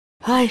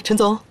嗨，陈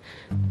总。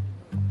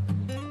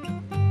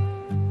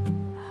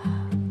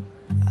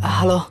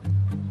Hello。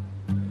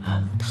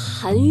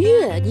谭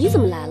月，你怎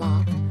么来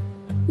了？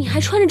你还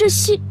穿着这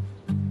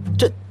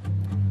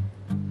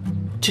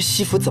这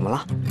西服怎么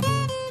了？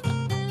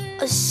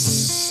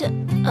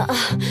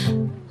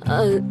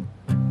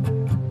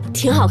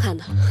挺好看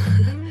的。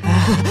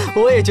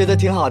我也觉得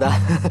挺好的。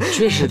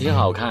确实挺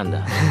好看的。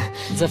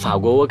在法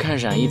国，我看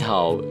上一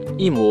套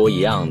一模一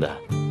样的，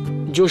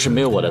就是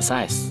没有我的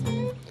size。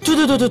对，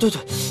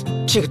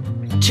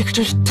这个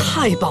真是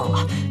太棒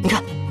了！你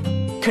看，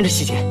看这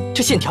细节，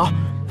这线条，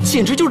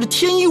简直就是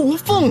天衣无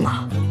缝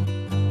啊！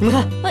你们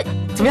看，哎，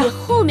怎么样？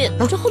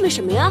这后面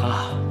什么呀？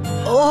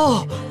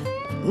哦，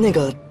那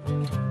个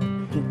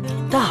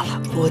大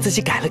了，我自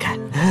己改了改。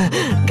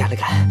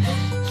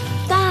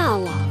大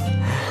了，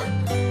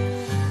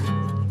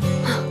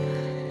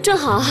正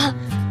好啊，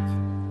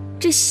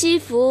这西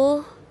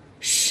服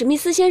史密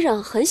斯先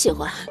生很喜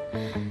欢，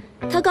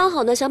他刚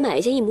好呢想买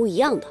一件一模一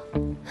样的，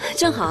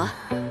正好啊，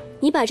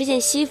你把这件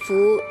西服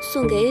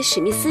送给史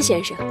密斯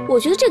先生，我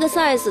觉得这个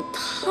size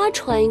他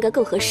穿应该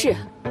更合适。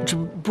这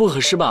不合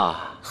适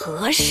吧？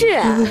合适。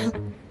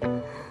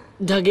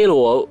他给了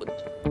我，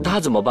他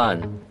怎么办？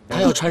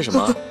他要穿什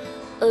么？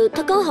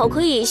他刚好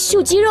可以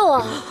秀肌肉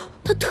啊，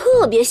他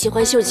特别喜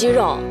欢秀肌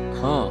肉。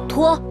哦，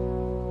脱。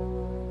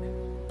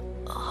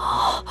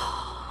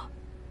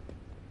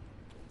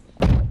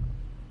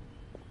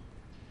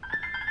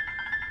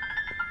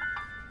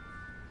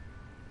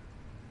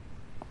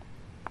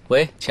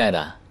喂，亲爱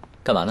的，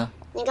干嘛呢？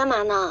你干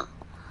嘛呢？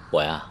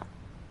我呀，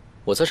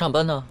我在上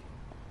班呢。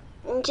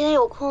你今天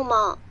有空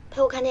吗？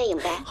陪我看电影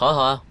呗。好啊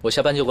好啊，我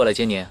下班就过来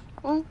接你。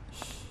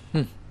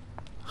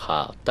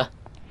好的。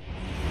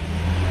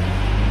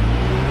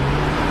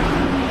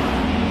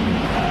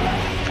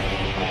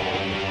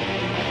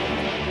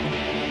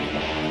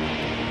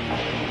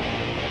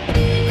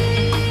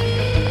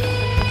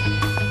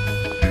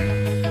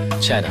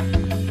亲爱的，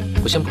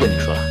我先不跟你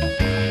说了。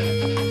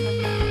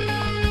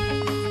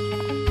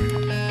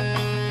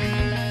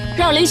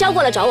让凌霄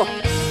过来找我。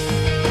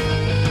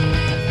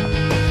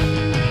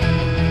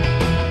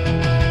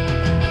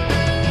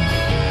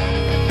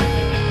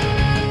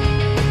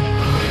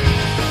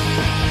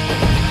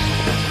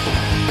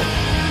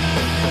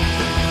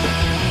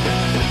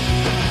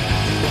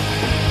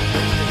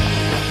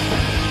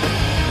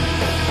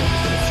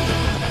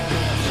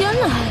天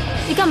哪，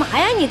你干嘛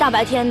呀？你大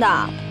白天的，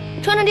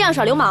穿成这样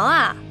耍流氓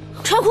啊？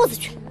穿裤子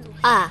去。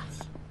哎，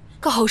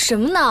搞什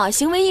么呢？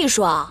行为艺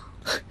术啊！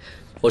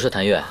我说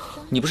谭月，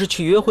你不是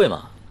去约会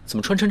吗？怎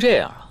么穿成这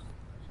样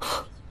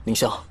啊？凌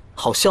霄，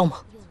好笑吗？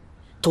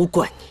都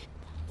怪你，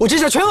我这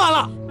下全完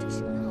了。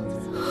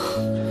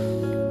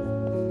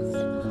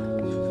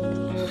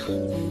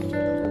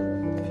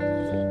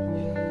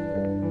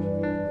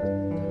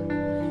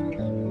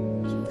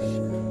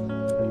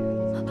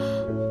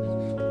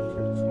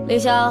凌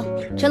霄，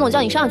陈总叫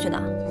你上去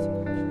呢。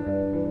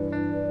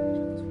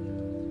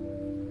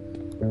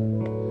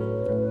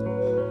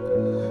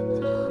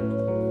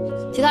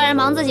其他人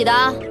忙自己的。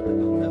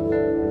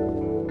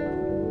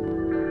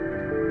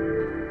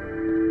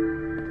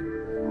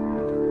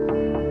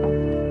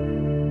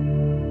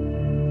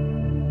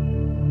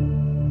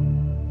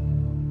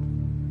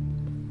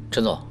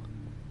陈总，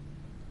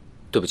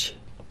对不起。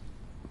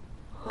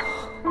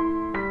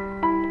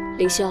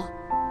凌霄，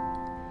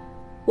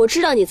我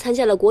知道你参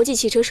加了国际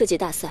汽车设计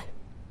大赛，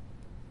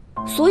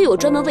所以我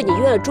专门为你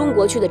约了中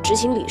国区的执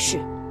行理事，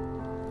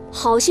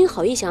好心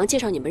好意想要介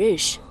绍你们认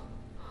识。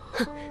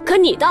哼，可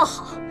你倒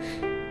好，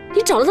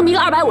你找了这么一个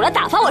250来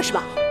打发我是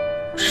吧？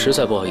实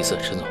在不好意思，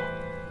陈总，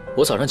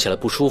我早上起来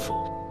不舒服，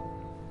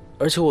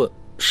而且我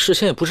事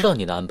先也不知道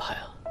你的安排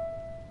啊。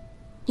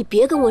你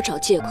别跟我找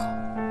借口，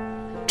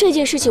这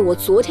件事情我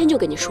昨天就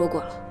跟你说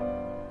过了。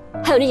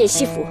还有那件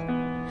西服，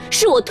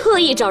是我特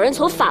意找人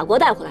从法国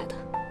带回来的，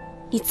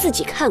你自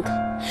己看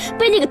看，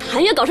被那个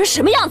谭月搞成什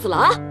么样子了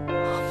啊！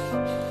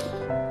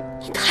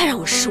你太让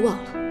我失望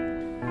了。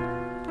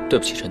对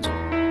不起，陈总，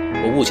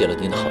我误解了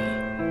您的好意。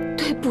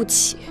对不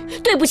起，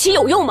对不起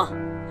有用吗？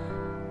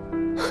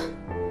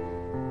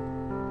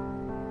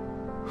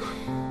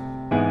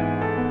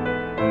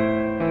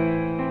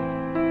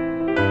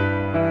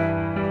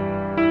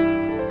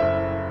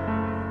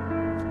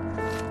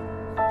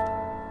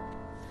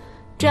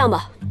这样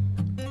吧，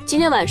今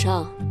天晚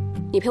上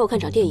你陪我看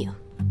场电影，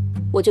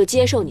我就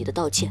接受你的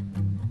道歉。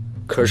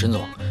可是陈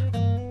总，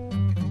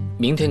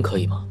明天可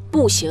以吗？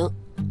不行。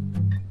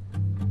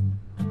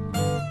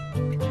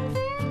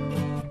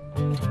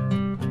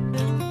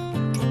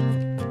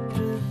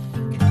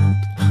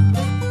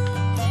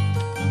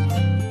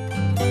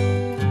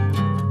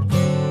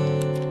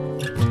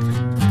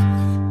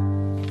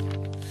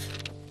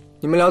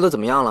你们聊得怎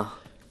么样了？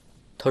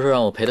他说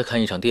让我陪他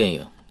看一场电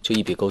影，就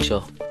一笔勾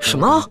销。什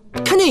么？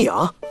看电影？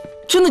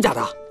真的假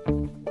的？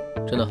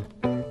真的。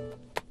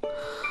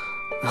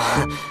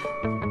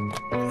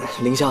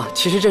凌霄，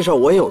其实这事儿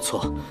我也有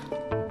错，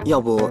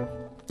要不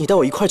你带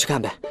我一块儿去看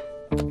呗？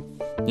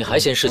你还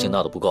嫌事情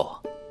闹得不够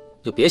啊？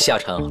就别瞎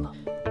掺和了。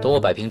等我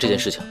摆平这件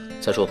事情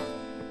再说吧。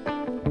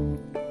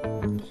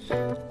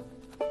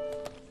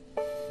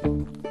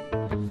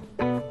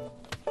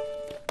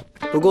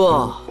不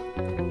过，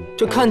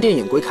这看电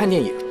影归看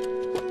电影，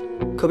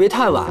可别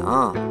太晚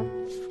啊！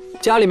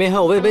家里面还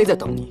有魏巍在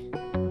等你。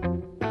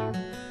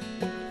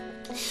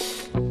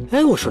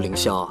哎，我说凌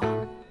霄啊，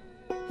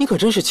你可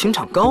真是情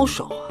场高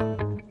手啊！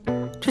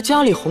这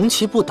家里红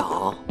旗不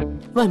倒，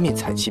外面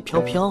彩旗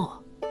飘飘啊！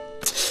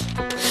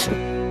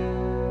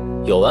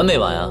有完没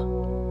完啊？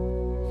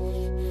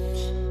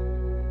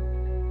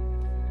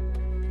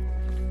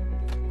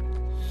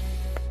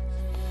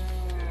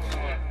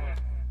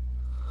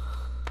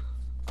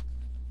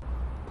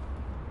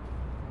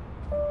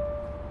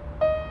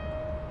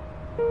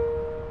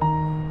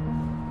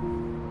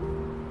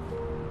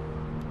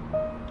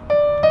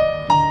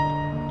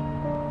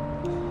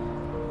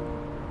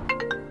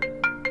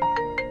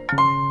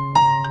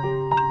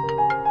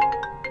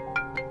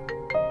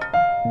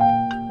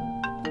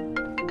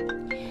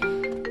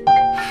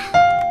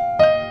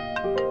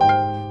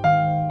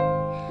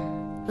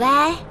喂，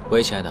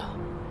喂，亲爱的，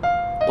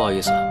不好意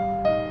思，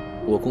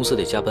我公司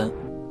得加班。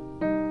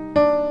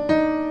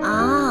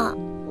啊，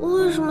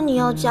为什么你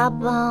要加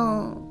班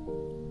啊？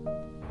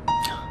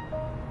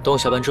等我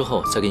下班之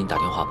后再给你打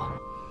电话吧。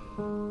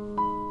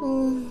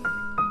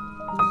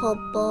好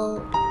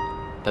吧。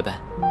拜拜。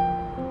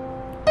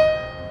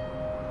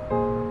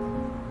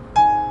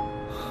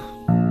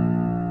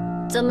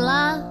怎么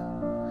啦？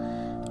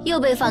又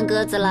被放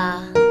鸽子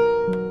啦？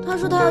他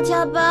说他要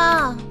加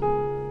班。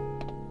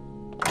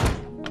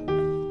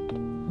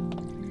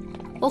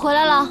我回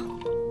来了，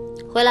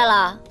回来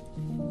了。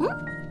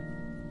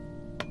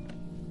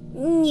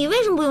你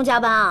为什么不用加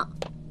班啊？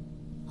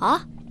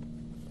啊？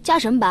加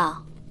什么班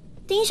啊？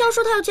丁潇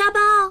说他要加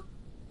班啊。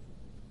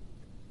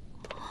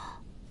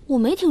我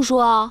没听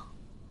说啊。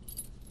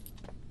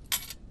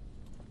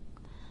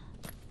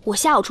我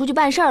下午出去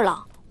办事儿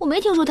了，我没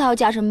听说他要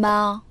加什么班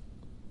啊。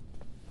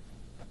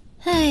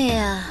哎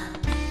呀，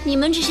你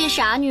们这些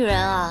傻女人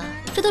啊，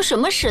这都什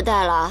么时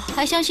代了，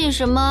还相信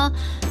什么，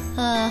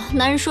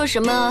男人说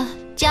什么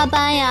加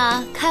班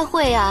呀、开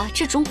会呀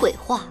这种鬼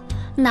话，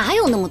哪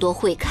有那么多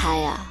会开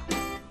呀？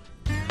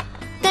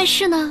但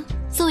是呢，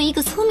作为一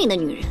个聪明的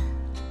女人，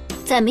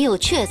在没有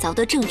确凿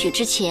的证据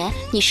之前，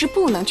你是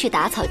不能去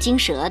打草惊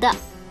蛇的。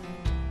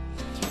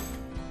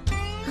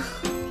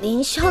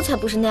凌霄才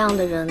不是那样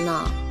的人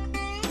呢。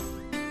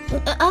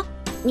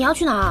你要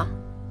去哪儿啊？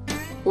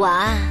我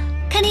啊，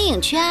看电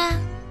影去啊。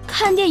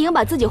看电影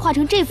把自己画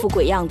成这副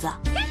鬼样子，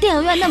电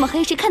影院那么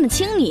黑，谁看得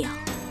清你啊？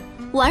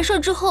完事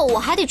之后我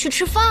还得去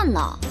吃饭呢，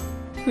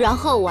然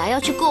后我还要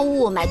去购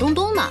物买东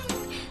东呢。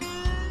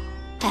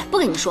哎，不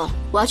跟你说了，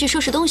我要去收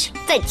拾东西，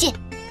再见。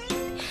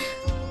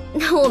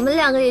那我们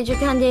两个也去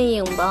看电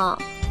影吧，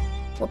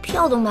我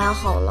票都买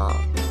好了，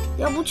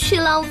要不去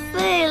浪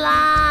费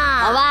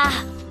啦。好吧，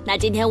那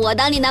今天我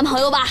当你男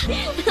朋友吧。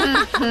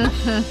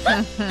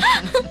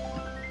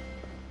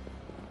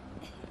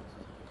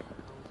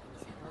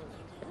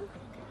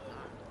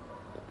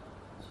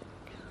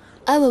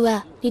哎，伟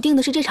伟，你订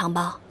的是这场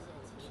吧？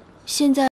现在。